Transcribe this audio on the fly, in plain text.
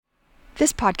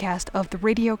This podcast of the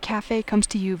Radio Cafe comes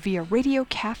to you via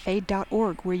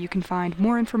radiocafe.org, where you can find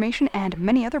more information and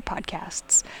many other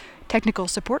podcasts. Technical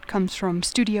support comes from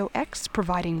Studio X,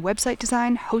 providing website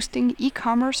design, hosting,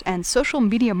 e-commerce, and social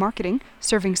media marketing,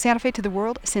 serving Santa Fe to the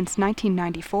world since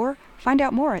 1994. Find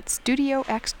out more at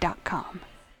studiox.com.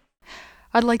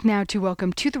 I'd like now to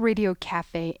welcome to the Radio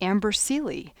Cafe Amber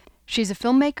Sealey. She's a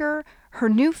filmmaker. Her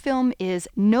new film is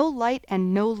No Light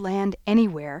and No Land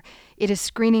Anywhere. It is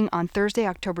screening on Thursday,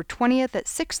 October 20th at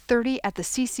 6:30 at the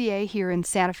CCA here in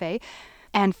Santa Fe,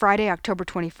 and Friday, October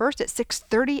 21st at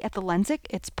 6:30 at the Lensic.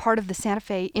 It's part of the Santa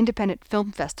Fe Independent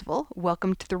Film Festival.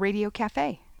 Welcome to the Radio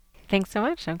Cafe. Thanks so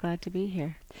much. I'm glad to be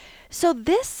here. So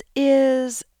this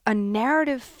is a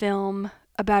narrative film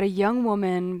about a young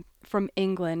woman from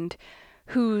England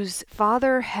whose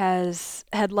father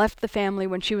had left the family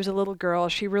when she was a little girl.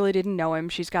 She really didn't know him.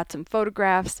 She's got some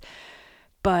photographs,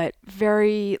 but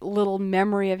very little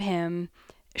memory of him.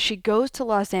 She goes to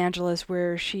Los Angeles,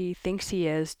 where she thinks he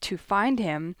is, to find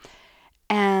him,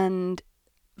 and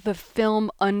the film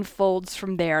unfolds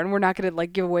from there. And we're not going to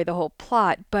give away the whole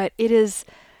plot, but it is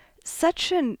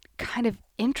such a kind of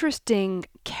interesting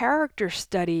character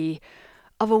study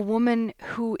of a woman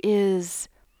who is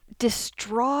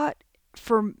distraught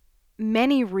for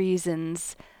many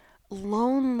reasons,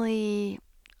 lonely,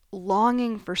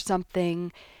 longing for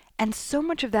something, and so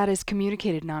much of that is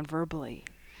communicated non-verbally.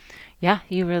 Yeah,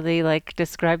 you really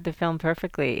described the film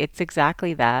perfectly. It's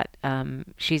exactly that.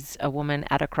 She's a woman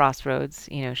at a crossroads.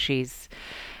 She's,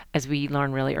 as we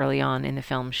learn really early on in the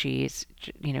film, she's,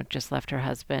 just left her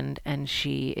husband, and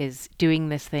she is doing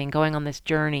this thing, going on this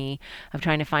journey of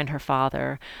trying to find her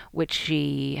father, which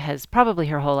she has probably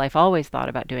her whole life always thought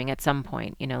about doing at some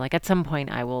point. At some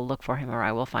point I will look for him, or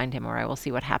I will find him, or I will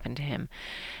see what happened to him.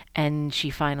 And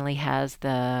she finally has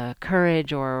the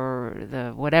courage, or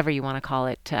the whatever you want to call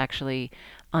it, to actually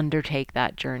undertake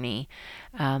that journey.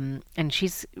 And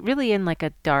she's really in a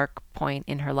dark point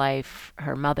in her life.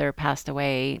 Her mother passed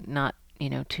away not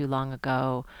too long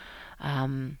ago.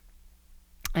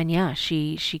 And yeah,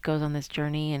 she goes on this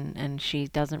journey, and she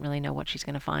doesn't really know what she's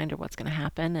going to find or what's going to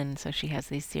happen. And so she has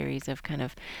these series of kind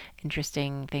of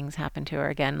interesting things happen to her.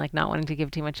 Again, not wanting to give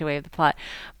too much away of the plot.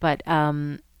 But,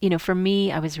 for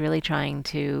me, I was really trying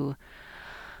to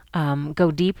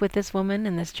go deep with this woman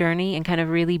and this journey, and kind of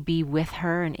really be with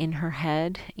her and in her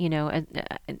head,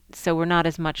 so we're not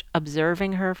as much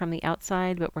observing her from the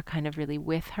outside, but we're kind of really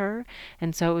with her.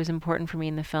 And so it was important for me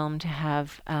in the film to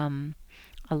have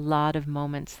a lot of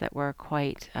moments that were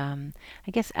quite, I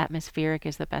guess atmospheric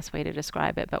is the best way to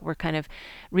describe it, but we're kind of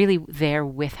really there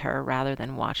with her rather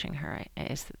than watching her,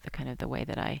 is the kind of the way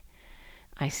that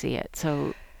I see it.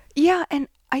 So yeah, and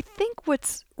I think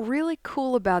what's really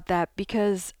cool about that,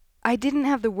 because I didn't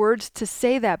have the words to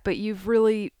say that, but you've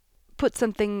really put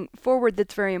something forward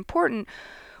that's very important,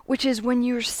 which is when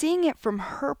you're seeing it from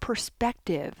her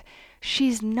perspective,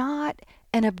 she's not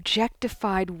an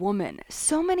objectified woman.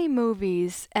 So many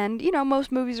movies, and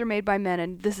most movies are made by men,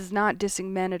 and this is not dissing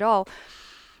men at all,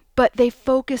 but they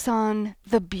focus on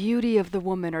the beauty of the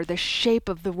woman, or the shape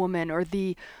of the woman, or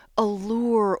the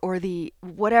allure, or the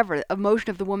whatever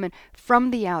emotion of the woman from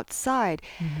the outside.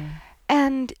 mm-hmm.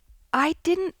 And I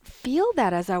didn't feel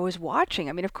that as I was watching.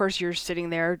 I mean, of course, you're sitting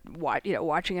there,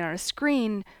 watching it on a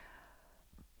screen,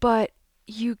 but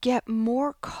you get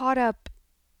more caught up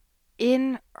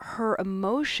in her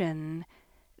emotion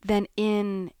than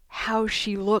in how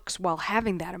she looks while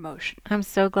having that emotion. I'm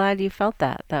so glad you felt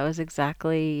that. That was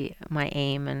exactly my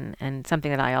aim, and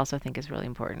something that I also think is really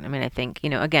important. I mean, I think,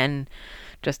 again,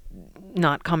 just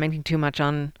not commenting too much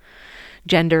on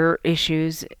gender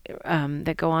issues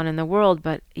that go on in the world,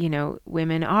 but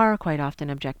women are quite often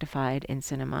objectified in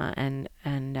cinema, and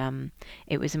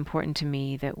it was important to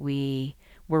me that we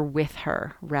were with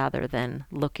her rather than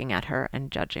looking at her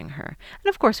and judging her. And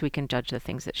of course we can judge the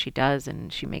things that she does,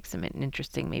 and she makes some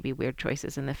interesting, maybe weird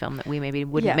choices in the film that we maybe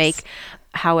wouldn't make.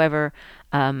 However,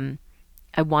 I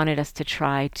wanted us to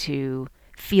try to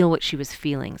feel what she was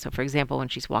feeling. So for example, when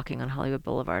she's walking on Hollywood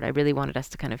Boulevard, I really wanted us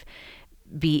to kind of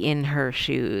be in her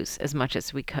shoes as much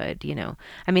as we could.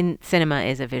 I mean, cinema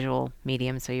is a visual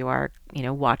medium, so you are,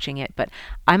 watching it, but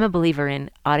I'm a believer in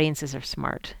audiences are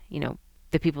smart.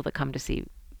 The people that come to see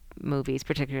movies,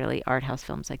 particularly art house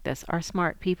films like this, are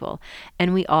smart people,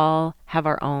 and we all have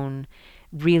our own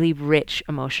really rich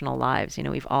emotional lives.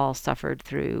 We've all suffered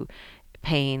through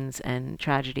pains and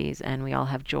tragedies, and we all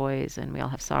have joys, and we all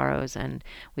have sorrows, and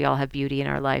we all have beauty in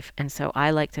our life. And so I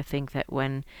like to think that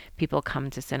when people come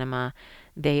to cinema,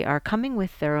 they are coming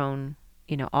with their own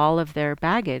all of their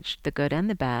baggage, the good and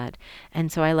the bad.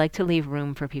 And so I like to leave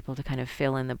room for people to kind of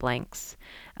fill in the blanks.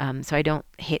 So I don't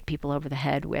hit people over the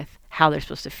head with how they're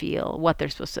supposed to feel, what they're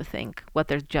supposed to think, what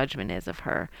their judgment is of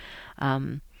her.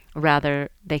 Rather,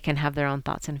 they can have their own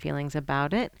thoughts and feelings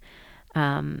about it.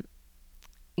 Um,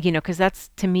 because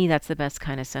to me, that's the best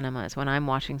kind of cinema, is when I'm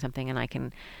watching something and I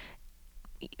can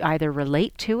either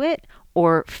relate to it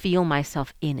or feel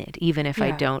myself in it, even if I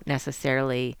Yeah. don't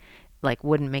necessarily like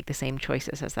wouldn't make the same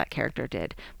choices as that character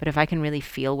did. But if I can really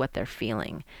feel what they're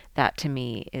feeling, that to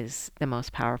me is the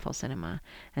most powerful cinema.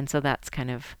 And so that's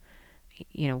kind of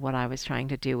what I was trying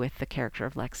to do with the character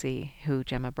of Lexi, who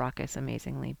Gemma Brockus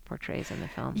amazingly portrays in the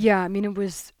film. Yeah, I mean, it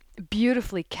was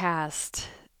beautifully cast.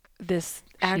 This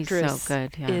She's so actress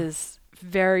good, yeah. is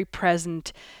very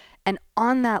present and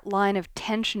on that line of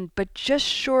tension, but just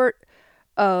short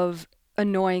of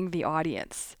annoying the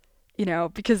audience.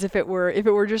 Because if it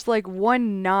were just like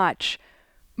one notch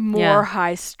more Yeah.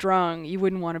 high strung, you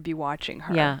wouldn't want to be watching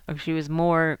her. Yeah, or she was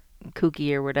more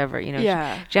kooky or whatever.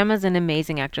 Yeah. Gemma's an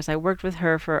amazing actress. I worked with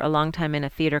her for a long time in a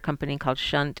theater company called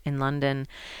Shunt in London,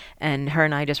 and her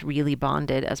and I just really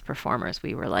bonded as performers.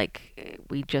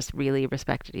 We just really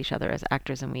respected each other as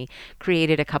actors, and we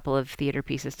created a couple of theater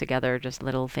pieces together, just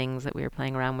little things that we were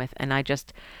playing around with. And I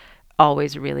just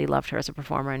always really loved her as a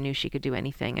performer and knew she could do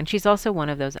anything. And she's also one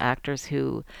of those actors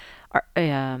who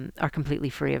are completely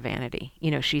free of vanity.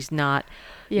 She's not.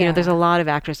 There's a Yeah. lot of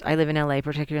actors. I live in LA,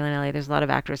 particularly in LA. There's a lot of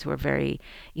actors who are very,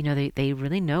 they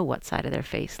really know what side of their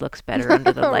face looks better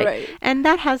under the light, Right. and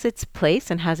that has its place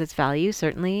and has its value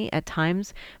certainly at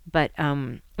times. But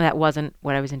that wasn't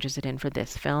what I was interested in for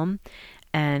this film.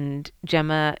 And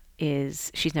Gemma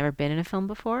she's never been in a film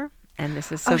before, and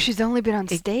this is Oh, so she's only been on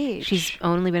she's stage.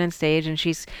 only been on stage, and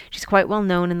she's quite well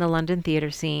known in the London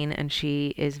theater scene, and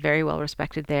she is very well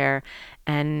respected there.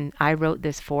 And I wrote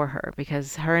this for her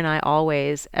because her and I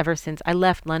always, ever since I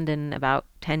left London about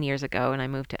 10 years ago and I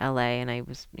moved to LA, and I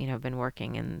was, been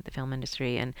working in the film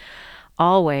industry, and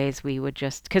always we would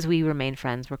just, because we remained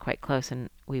friends, we're quite close, and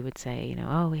we would say,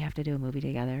 oh, we have to do a movie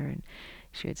together, and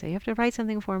she would say, you have to write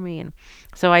something for me. And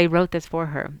so I wrote this for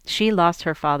her. She lost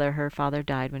her father. Her father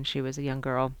died when she was a young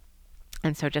girl,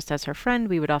 and so, just as her friend,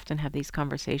 we would often have these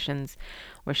conversations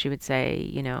where she would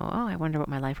say, oh, I wonder what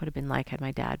my life would have been like had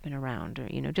my dad been around,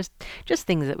 or just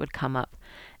things that would come up.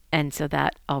 And so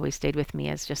that always stayed with me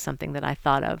as just something that I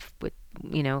thought of with,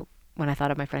 when I thought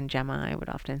of my friend Gemma, I would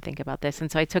often think about this. And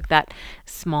so I took that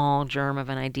small germ of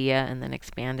an idea and then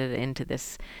expanded it into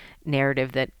this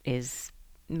narrative that has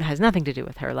nothing to do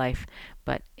with her life,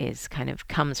 but is kind of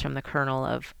comes from the kernel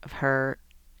of her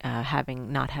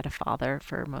having not had a father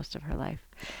for most of her life.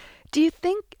 Do you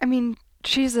think, I mean,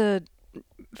 she's a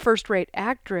first rate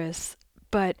actress,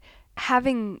 but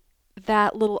having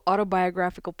that little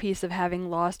autobiographical piece of having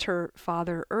lost her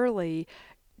father early,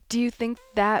 do you think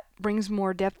that brings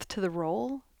more depth to the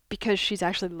role because she's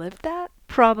actually lived that?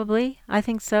 Probably, I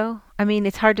think so. I mean,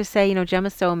 it's hard to say.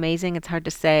 Gemma's so amazing. It's hard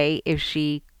to say if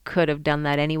she could have done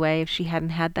that anyway if she hadn't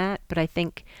had that. But I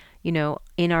think,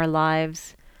 in our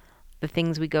lives, the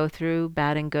things we go through,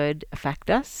 bad and good,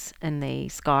 affect us and they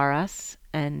scar us.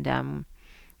 And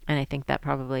I think that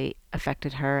probably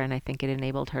affected her, and I think it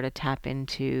enabled her to tap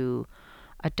into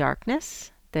a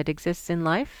darkness that exists in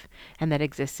life and that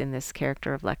exists in this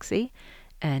character of Lexi.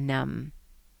 And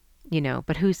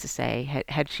but who's to say?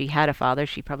 Had she had a father,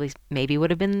 she probably maybe would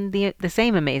have been the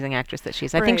same amazing actress that she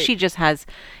is. I think Right. she just has,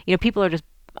 people are just,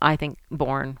 I think,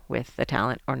 born with the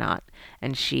talent or not,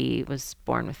 and she was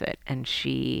born with it, and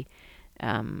she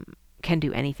um, can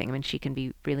do anything. I mean, she can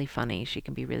be really funny, she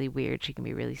can be really weird, she can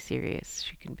be really serious,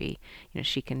 she can be,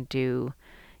 she can do.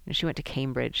 She went to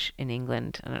Cambridge in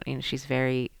England. And, she's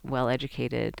very well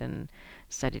educated and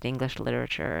studied English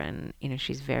literature, and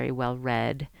she's very well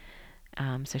read,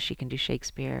 so she can do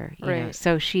Shakespeare. Right.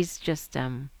 So she's just,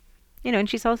 and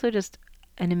she's also just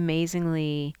an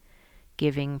amazingly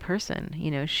giving person.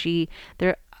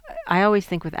 There. I always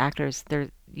think with actors, there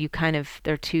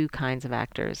are two kinds of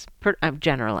actors. I'm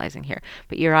generalizing here,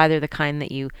 but you're either the kind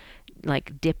that you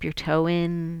like dip your toe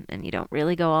in and you don't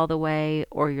really go all the way,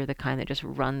 or you're the kind that just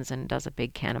runs and does a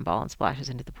big cannonball and splashes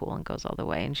into the pool and goes all the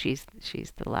way. And she's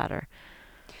the latter.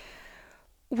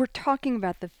 We're talking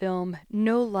about the film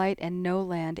No Light and No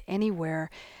Land Anywhere,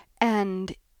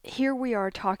 and here we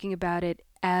are talking about it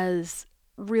as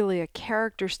really a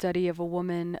character study of a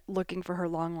woman looking for her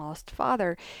long lost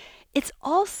father. It's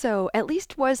also, at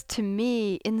least was to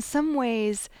me, in some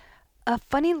ways, a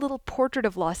funny little portrait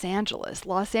of Los Angeles.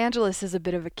 Los Angeles is a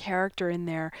bit of a character in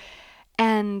there,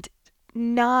 and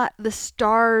not the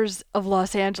stars of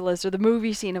Los Angeles or the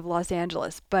movie scene of Los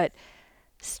Angeles, but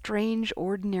strange,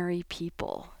 ordinary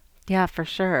people Yeah, for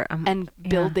sure. and Yeah.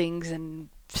 buildings and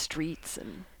streets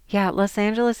and Yeah, Los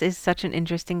Angeles is such an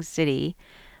interesting city.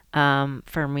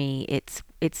 For me,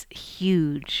 it's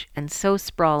huge and so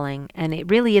sprawling, and it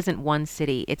really isn't one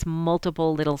city. It's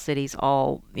multiple little cities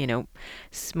all,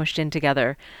 smushed in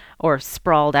together or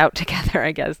sprawled out together,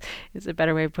 I guess is a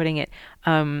better way of putting it.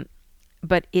 Um,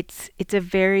 but it's a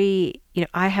very,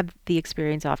 I have the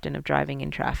experience often of driving in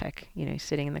traffic,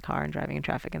 sitting in the car and driving in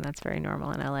traffic, and that's very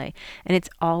normal in LA. And it's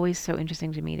always so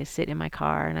interesting to me to sit in my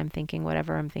car and I'm thinking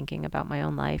whatever I'm thinking about my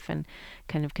own life and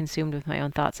kind of consumed with my own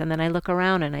thoughts. And then I look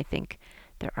around and I think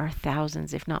there are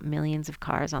thousands, if not millions, of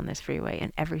cars on this freeway,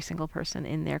 and every single person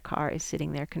in their car is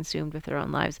sitting there consumed with their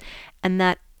own lives. And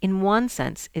that, in one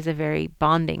sense, is a very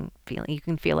bonding feeling. You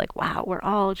can feel like, wow, we're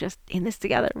all just in this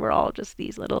together. We're all just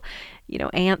these little,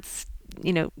 ants,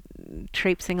 you know,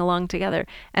 traipsing along together.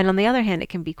 And on the other hand, it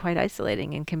can be quite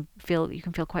isolating and you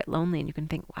can feel quite lonely, and you can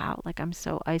think, wow, like I'm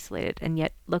so isolated. And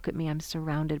yet, look at me, I'm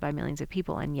surrounded by millions of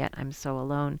people, and yet I'm so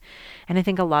alone. And I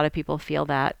think a lot of people feel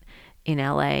that in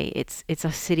LA. It's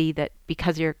a city that,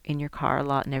 because you're in your car a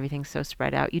lot and everything's so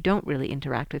spread out, you don't really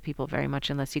interact with people very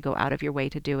much unless you go out of your way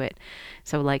to do it.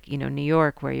 So like, New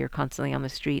York, where you're constantly on the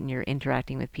street and you're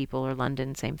interacting with people, or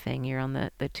London, same thing, you're on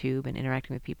the tube and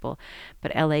interacting with people.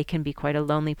 But LA can be quite a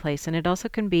lonely place, and it also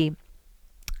can be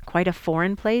quite a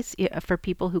foreign place for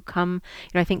people who come.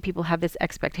 I think people have this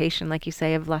expectation, like you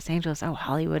say, of Los Angeles, oh,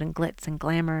 Hollywood and glitz and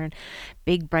glamour and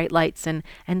big bright lights, and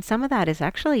some of that is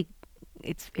actually,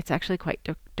 it's actually quite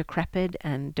decrepit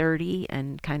and dirty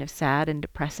and kind of sad and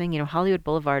depressing. Hollywood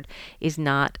Boulevard is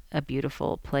not a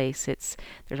beautiful place.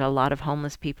 There's a lot of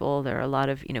homeless people. There are a lot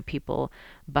of, people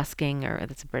busking, or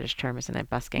that's a British term, isn't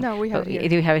it? Busking. no, we have But it here.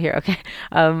 do we have it here? Okay.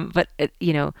 But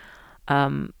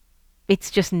um, it's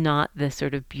just not the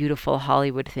sort of beautiful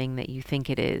Hollywood thing that you think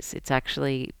it is. It's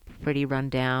actually pretty run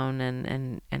down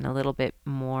and a little bit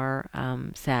more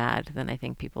sad than I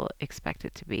think people expect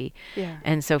it to be. Yeah.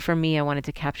 And so for me, I wanted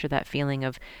to capture that feeling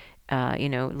of,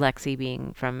 Lexi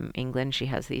being from England, she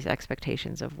has these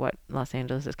expectations of what Los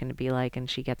Angeles is going to be like, and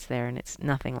she gets there and it's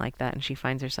nothing like that. And she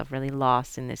finds herself really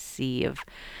lost in this sea of,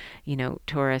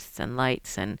 tourists and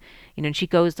lights. And she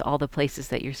goes to all the places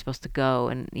that you're supposed to go.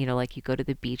 And, like you go to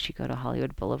the beach, you go to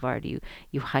Hollywood Boulevard, you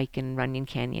hike in Runyon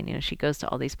Canyon. She goes to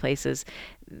all these places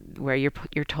where you're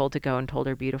told to go and told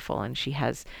are beautiful. And she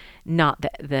has not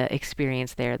the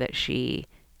experience there that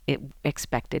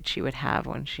expected she would have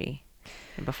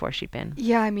before she'd been.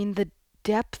 Yeah, I mean, the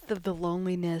depth of the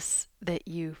loneliness that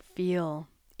you feel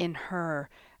in her,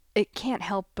 it can't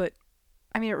help but,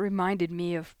 I mean, it reminded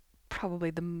me of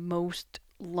probably the most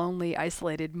lonely,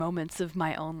 isolated moments of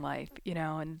my own life,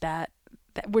 and that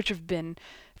which have been,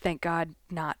 thank God,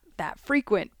 not that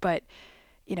frequent, but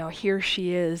here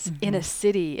she is in a Hmm.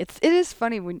 city. It is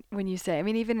funny when you say, I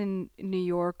mean, even in New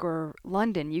York or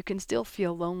London, you can still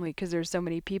feel lonely because there's so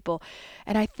many people.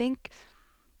 And I think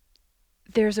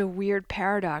there's a weird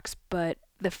paradox, but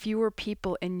the fewer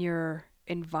people in your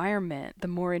environment, the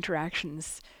more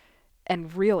interactions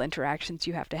and real interactions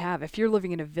you have to have. If you're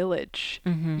living in a village,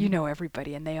 you Hmm. know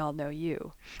everybody and they all know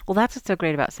you. Well, that's what's so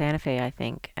great about Santa Fe, I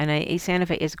think. And Santa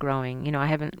Fe is growing. I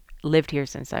haven't lived here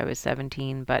since I was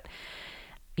 17, but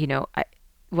you know, I,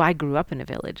 well, I grew up in a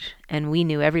village and we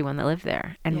knew everyone that lived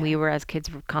there. And Yeah. we were, as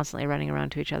kids, were constantly running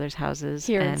around to each other's houses.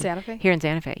 Here in And Santa Fe? here in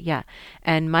Santa Fe, yeah.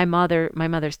 And my mother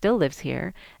still lives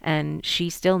here, and she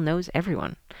still knows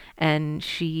everyone. And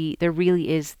there really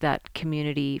is that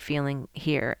community feeling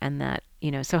here. And that,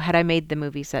 so had I made the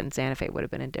movie set in Santa Fe, it would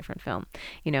have been a different film.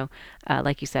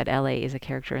 Like you said, LA is a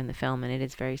character in the film, and it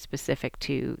is very specific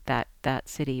to that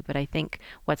city. But I think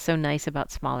what's so nice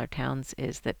about smaller towns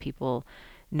is that people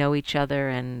know each other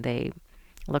and they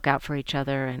look out for each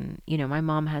other. And my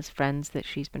mom has friends that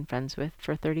she's been friends with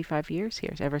for 35 years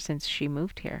here, ever since she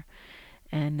moved here.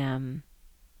 And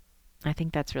I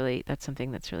think that's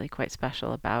something that's really quite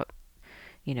special about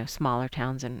smaller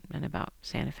towns, and about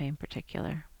Santa Fe in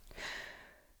particular.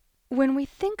 When we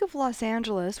think of Los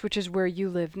Angeles, which is where you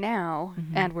live now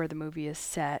Hmm. and where the movie is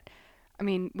set, I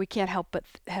mean, we can't help but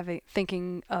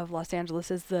thinking of Los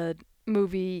Angeles as the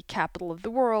movie capital of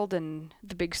the world and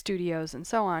the big studios and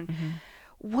so on. Hmm.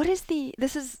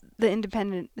 This is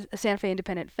the Santa Fe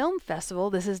Independent Film Festival.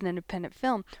 This is an independent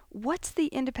film. What's the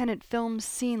independent film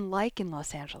scene like in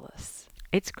Los Angeles?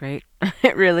 It's great.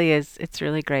 It really is. It's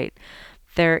really great.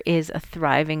 there is a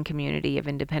thriving community of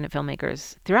independent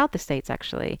filmmakers throughout the States,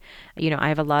 actually. I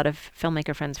have a lot of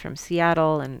filmmaker friends from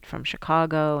Seattle and from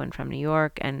Chicago and from New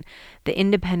York, and the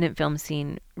independent film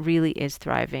scene really is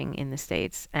thriving in the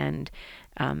States. And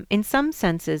in some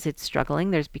senses, it's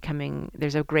struggling.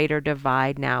 There's a greater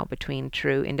divide now between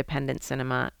true independent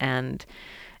cinema and,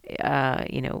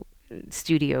 you know,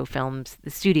 studio films, the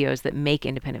studios that make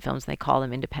independent films. They call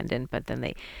them independent, but then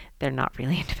they're not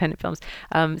really independent films.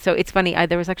 So it's funny.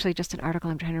 There was actually just an article.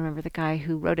 I'm trying to remember the guy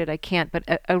who wrote it. I can't. But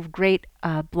a great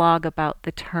blog about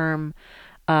the term.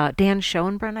 Dan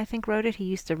Schoenbrunn, I think, wrote it. He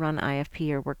used to run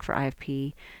IFP or work for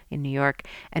IFP in New York,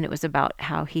 and it was about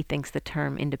how he thinks the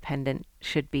term independent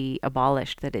should be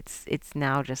abolished. That it's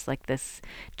now just like this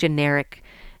generic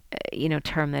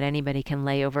term that anybody can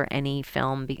lay over any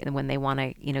film when they want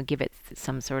to, give it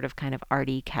some sort of kind of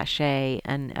arty cachet.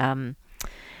 And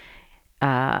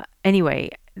anyway,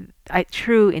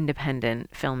 true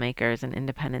independent filmmakers and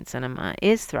independent cinema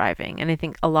is thriving. And I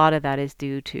think a lot of that is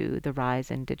due to the rise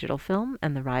in digital film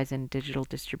and the rise in digital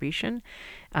distribution.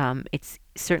 It's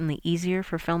certainly easier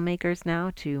for filmmakers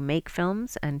now to make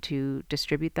films and to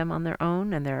distribute them on their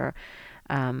own. And there are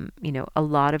a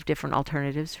lot of different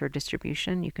alternatives for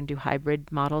distribution. You can do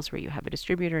hybrid models where you have a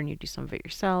distributor and you do some of it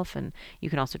yourself, and you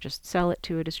can also just sell it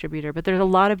to a distributor. But there's a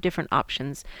lot of different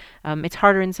options. It's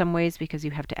harder in some ways because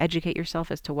you have to educate yourself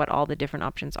as to what all the different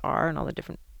options are and all the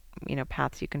different,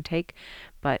 paths you can take.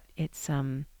 But it's,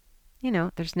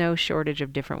 there's no shortage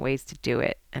of different ways to do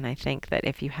it. And I think that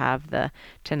if you have the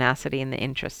tenacity and the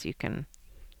interest, you can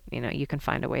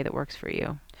find a way that works for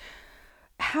you.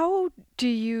 How do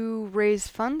you raise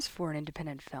funds for an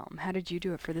independent film? How did you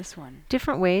do it for this one?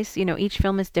 Different ways. Each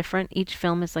film is different. Each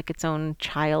film is like its own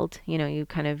child. You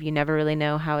never really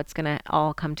know how it's going to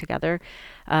all come together.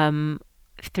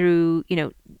 Through,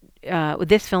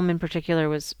 this film in particular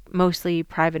was mostly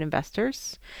private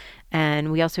investors.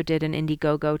 And we also did an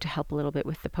Indiegogo to help a little bit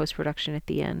with the post-production at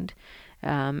the end.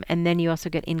 And then you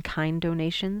also get in-kind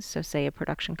donations. So say a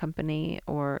production company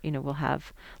or, will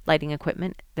have lighting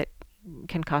equipment that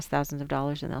can cost thousands of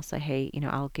dollars, and they'll say, hey,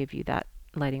 I'll give you that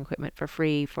lighting equipment for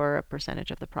free for a percentage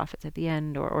of the profits at the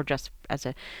end, or just as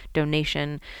a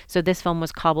donation. So this film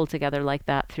was cobbled together like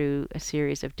that through a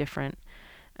series of different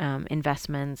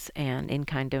investments and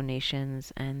in-kind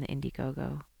donations and the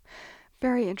Indiegogo.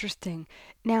 Very interesting.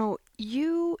 Now,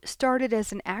 you started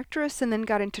as an actress and then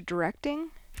got into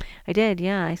directing? I did,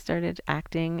 yeah. I started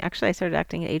acting. Actually, I started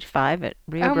acting at age 5 at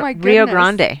Oh my Rio goodness.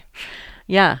 Grande.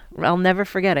 Yeah, I'll never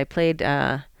forget. I played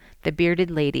the bearded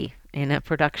lady in a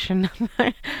production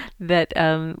that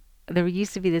there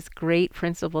used to be this great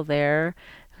principal there.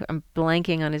 I'm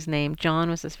blanking on his name. John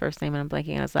was his first name, and I'm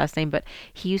blanking on his last name. But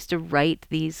he used to write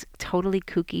these totally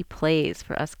kooky plays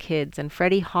for us kids. And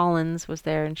Freddie Hollins was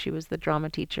there, and she was the drama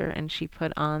teacher, and she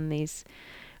put on these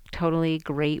totally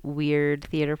great, weird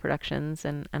theater productions,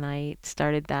 and I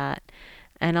started that.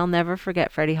 And I'll never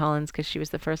forget Freddie Hollins because she was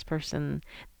the first person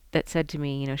that said to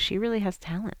me, she really has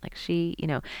talent. Like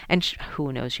and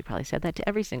who knows, she probably said that to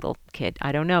every single kid.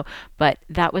 I don't know. But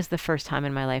that was the first time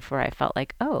in my life where I felt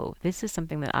like, oh, this is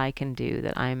something that I can do,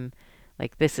 that I'm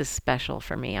like, this is special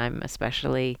for me. I'm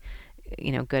especially,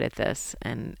 good at this.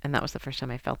 And that was the first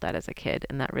time I felt that as a kid.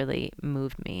 And that really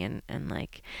moved me. And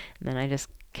then I just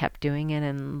kept doing it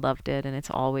and loved it. And it's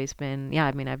always been, yeah,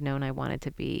 I mean, I've known I wanted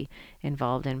to be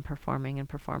involved in performing and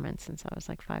performance since I was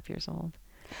like 5 years old.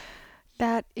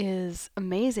 That is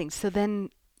amazing. So then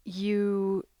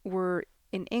you were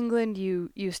in England,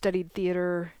 you studied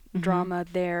theater, drama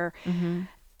there. Mm-hmm.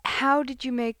 How did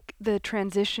you make the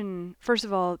transition, first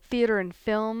of all, theater and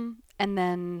film, and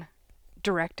then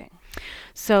directing?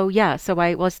 So yeah,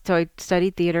 I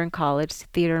studied theater in college,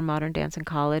 theater and modern dance in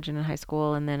college and in high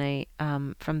school, and then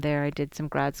from there I did some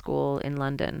grad school in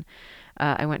London.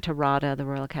 I went to RADA, the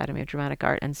Royal Academy of Dramatic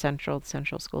Art, and the Central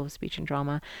School of Speech and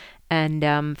Drama.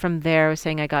 And from there, I was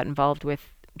saying I got involved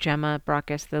with Gemma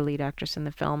Brockus, the lead actress in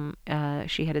the film.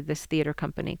 She headed this theater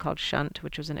company called Shunt,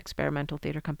 which was an experimental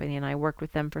theater company, and I worked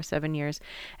with them for 7 years.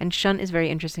 And Shunt is very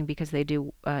interesting because they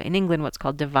do, in England, what's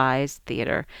called devised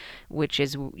theater, which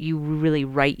is you really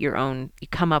write your own, you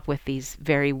come up with these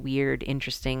very weird,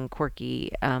 interesting,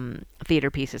 quirky theater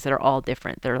pieces that are all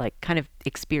different. They're like kind of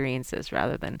experiences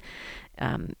rather than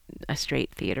a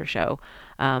straight theater show.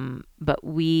 But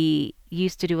we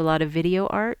used to do a lot of video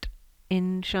art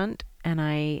in Shunt, and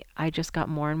I just got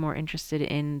more and more interested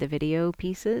in the video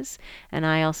pieces. And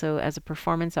I also, as a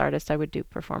performance artist, I would do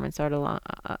performance art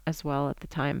as well at the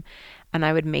time. And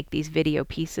I would make these video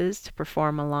pieces to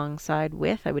perform alongside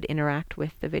with. I would interact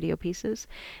with the video pieces.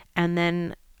 And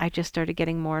then I just started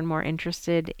getting more and more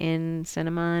interested in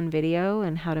cinema and video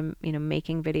and how to,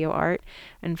 making video art.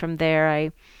 And from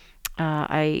there,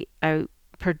 I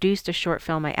produced a short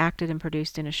film. I acted and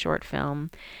produced in a short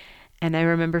film, and I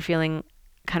remember feeling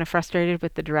kind of frustrated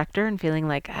with the director and feeling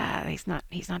like he's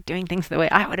not doing things the way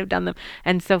I would have done them.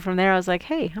 And so from there I was like,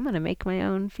 hey, I'm going to make my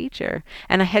own feature.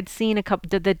 And I had seen a couple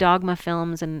the Dogma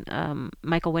films, and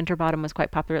Michael Winterbottom was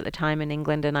quite popular at the time in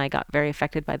England, and I got very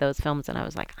affected by those films, and I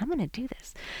was like, I'm going to do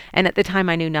this. And at the time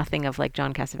I knew nothing of like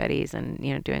John Cassavetes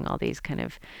and doing all these kind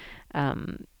of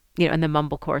and the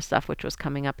mumblecore stuff, which was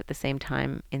coming up at the same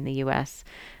time in the U.S.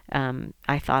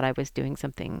 I thought I was doing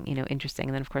something, interesting,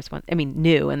 and then of course,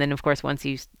 new, and then of course, once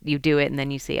you do it, and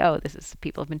then you see, oh, this is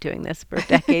people have been doing this for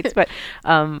decades. But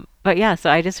yeah, so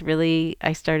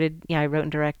I started, I wrote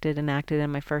and directed and acted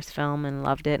in my first film and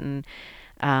loved it, and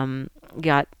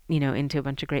got into a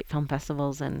bunch of great film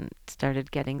festivals and started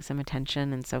getting some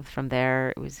attention, and so from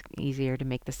there it was easier to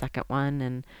make the second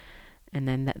one, and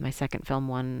then my second film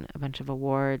won a bunch of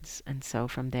awards. And so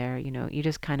from there, you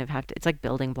just kind of have to, it's like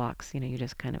building blocks, you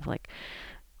just kind of like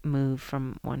move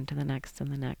from one to the next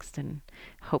and the next, and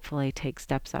hopefully take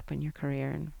steps up in your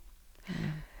career.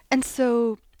 And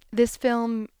so this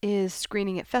film is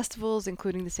screening at festivals,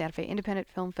 including the Santa Fe Independent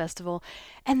Film Festival.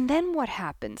 And then what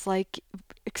happens? Like,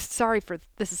 sorry for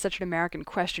this is such an American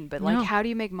question, but like, No. how do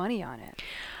you make money on it?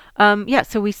 Yeah,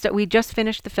 so we just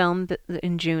finished the film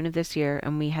in June of this year,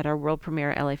 and we had our world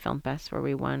premiere at LA Film Fest where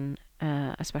we won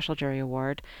a special jury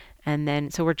award, and then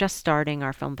so we're just starting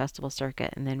our film festival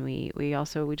circuit, and then we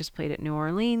just played at New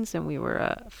Orleans, and we were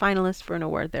a finalist for an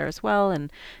award there as well,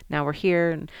 and now we're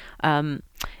here, and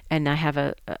I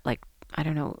have like, I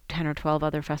don't know, 10 or 12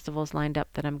 other festivals lined up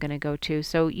that I'm going to go to.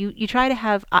 So you try to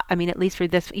have, I mean, at least for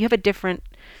this, you have a different,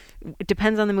 it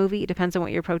depends on the movie. It depends on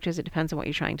what your approach is. It depends on what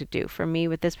you're trying to do. For me,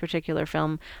 with this particular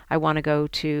film, I want to go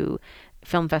to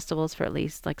film festivals for at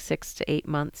least like 6 to 8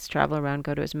 months, travel around,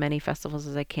 go to as many festivals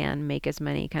as I can, make as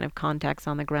many kind of contacts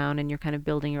on the ground, and you're kind of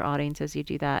building your audience as you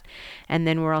do that. And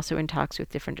then we're also in talks with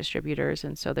different distributors,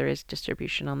 and so there is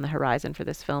distribution on the horizon for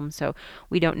this film. So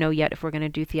we don't know yet if we're going to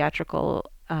do theatrical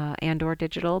and or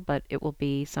digital, but it will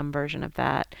be some version of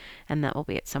that, and that will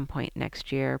be at some point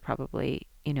next year, probably,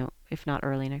 if not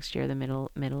early next year, the middle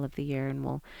of the year, and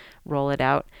we'll roll it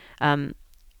out.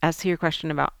 As to your question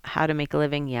about how to make a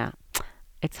living, yeah,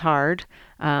 it's hard.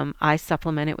 I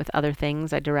supplement it with other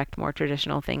things. I direct more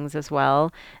traditional things as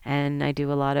well, and I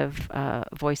do a lot of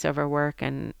voiceover work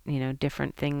and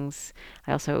different things.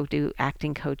 I also do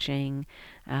acting coaching.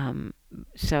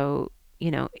 So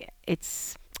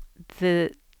it's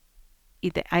the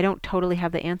I don't totally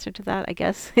have the answer to that, I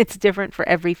guess. It's different for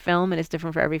every film and it's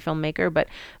different for every filmmaker, but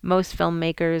most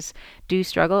filmmakers do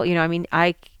struggle. I mean,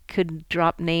 I could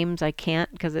drop names. I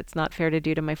can't because it's not fair to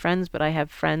do to my friends, but I have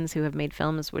friends who have made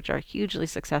films which are hugely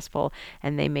successful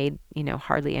and they made,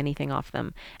 hardly anything off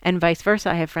them. And vice versa.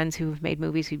 I have friends who have made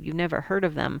movies who you've never heard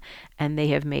of them and they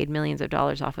have made millions of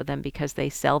dollars off of them because they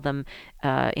sell them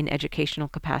in educational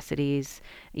capacities.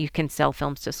 You can sell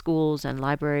films to schools and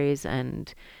libraries,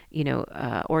 and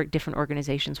or different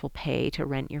organizations will pay to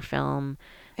rent your film.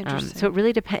 So it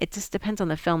really depends. It just depends on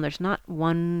the film. There's not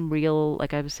one real,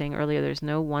 like I was saying earlier, there's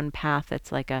no one path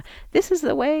that's like this is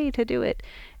the way to do it.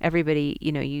 Everybody,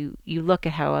 you look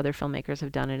at how other filmmakers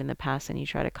have done it in the past and you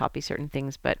try to copy certain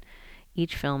things, but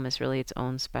each film is really its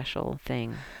own special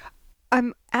thing.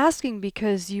 I'm asking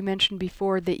because you mentioned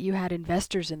before that you had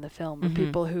investors in the film, or Mm-hmm.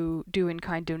 people who do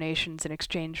in-kind donations in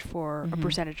exchange for a Mm-hmm.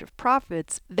 percentage of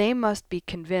profits. They must be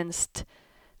convinced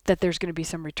that there's going to be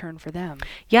some return for them.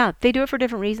 Yeah, they do it for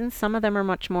different reasons. Some of them are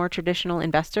much more traditional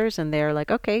investors, and they're like,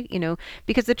 okay,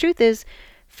 because the truth is,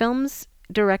 films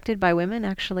directed by women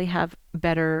actually have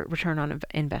better return on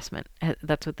investment.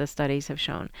 That's what the studies have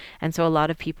shown. And so a lot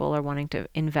of people are wanting to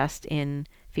invest in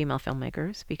female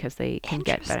filmmakers because they can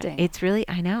get better. Interesting. It's really,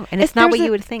 I know, and it's not what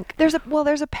you would think. There's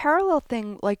a parallel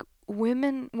thing, like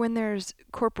women, when there's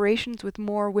corporations with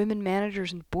more women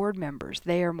managers and board members,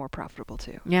 they are more profitable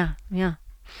too. Yeah, yeah.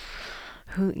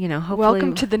 Hopefully.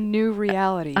 Welcome to the new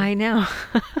reality. I know.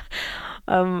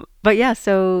 But yeah,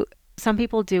 so some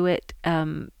people do it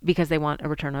because they want a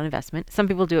return on investment. Some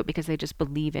people do it because they just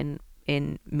believe in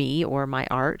me or my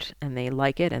art and they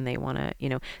like it and they want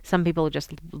to, some people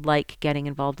just like getting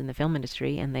involved in the film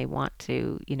industry and they want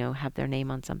to, have their name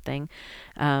on something.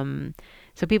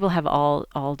 So people have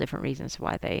all different reasons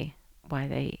why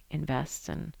they invest,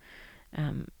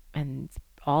 and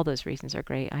all those reasons are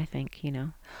great, I think.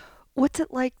 What's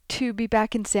it like to be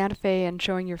back in Santa Fe and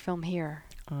showing your film here?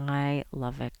 I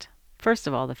love it. first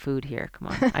of all, the food here. Come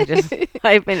on,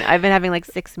 I've been having like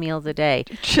 6 meals a day.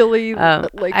 Chili,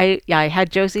 I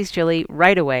had Josie's chili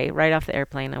right away, right off the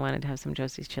airplane. I wanted to have some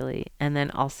Josie's chili, and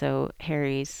then also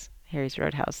Harry's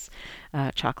Roadhouse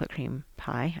chocolate cream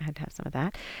pie. I had to have some of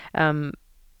that.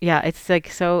 Yeah, it's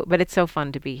like so, but it's so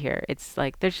fun to be here. It's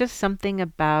like there's just something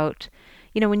about,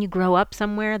 when you grow up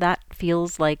somewhere, that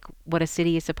feels like what a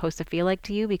city is supposed to feel like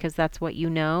to you because that's what you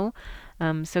know.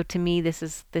 So to me,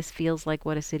 this feels like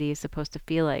what a city is supposed to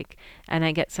feel like, and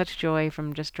I get such joy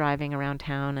from just driving around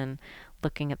town and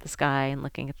looking at the sky and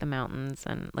looking at the mountains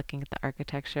and looking at the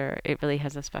architecture. It really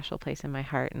has a special place in my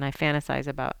heart, and I fantasize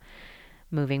about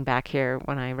moving back here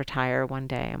when I retire one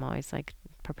day. I'm always like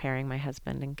preparing my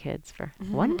husband and kids for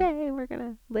one day we're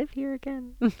gonna live here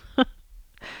again.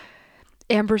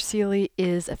 Amber Sealey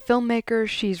is a filmmaker.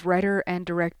 She's writer and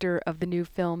director of the new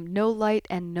film No Light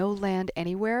and No Land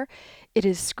Anywhere. It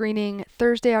is screening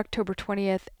Thursday, October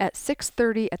 20th at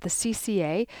 6:30 at the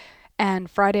CCA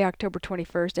and Friday, October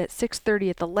 21st at 6:30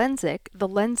 at the Lensic. The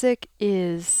Lensic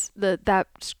is that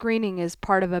screening is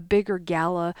part of a bigger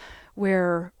gala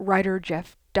where writer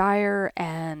Jeff Dyer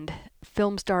and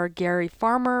film star Gary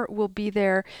Farmer will be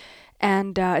there.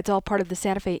 And it's all part of the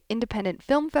Santa Fe Independent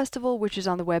Film Festival, which is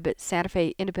on the web at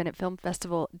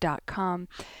santafeindependentfilmfestival.com.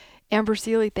 Amber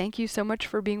Sealey, thank you so much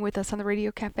for being with us on the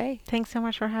Radio Cafe. Thanks so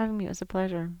much for having me. It was a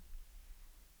pleasure.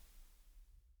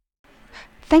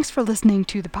 Thanks for listening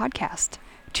to the podcast.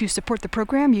 To support the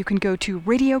program, you can go to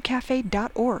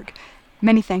radiocafe.org.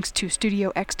 Many thanks to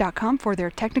StudioX.com for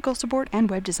their technical support and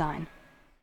web design.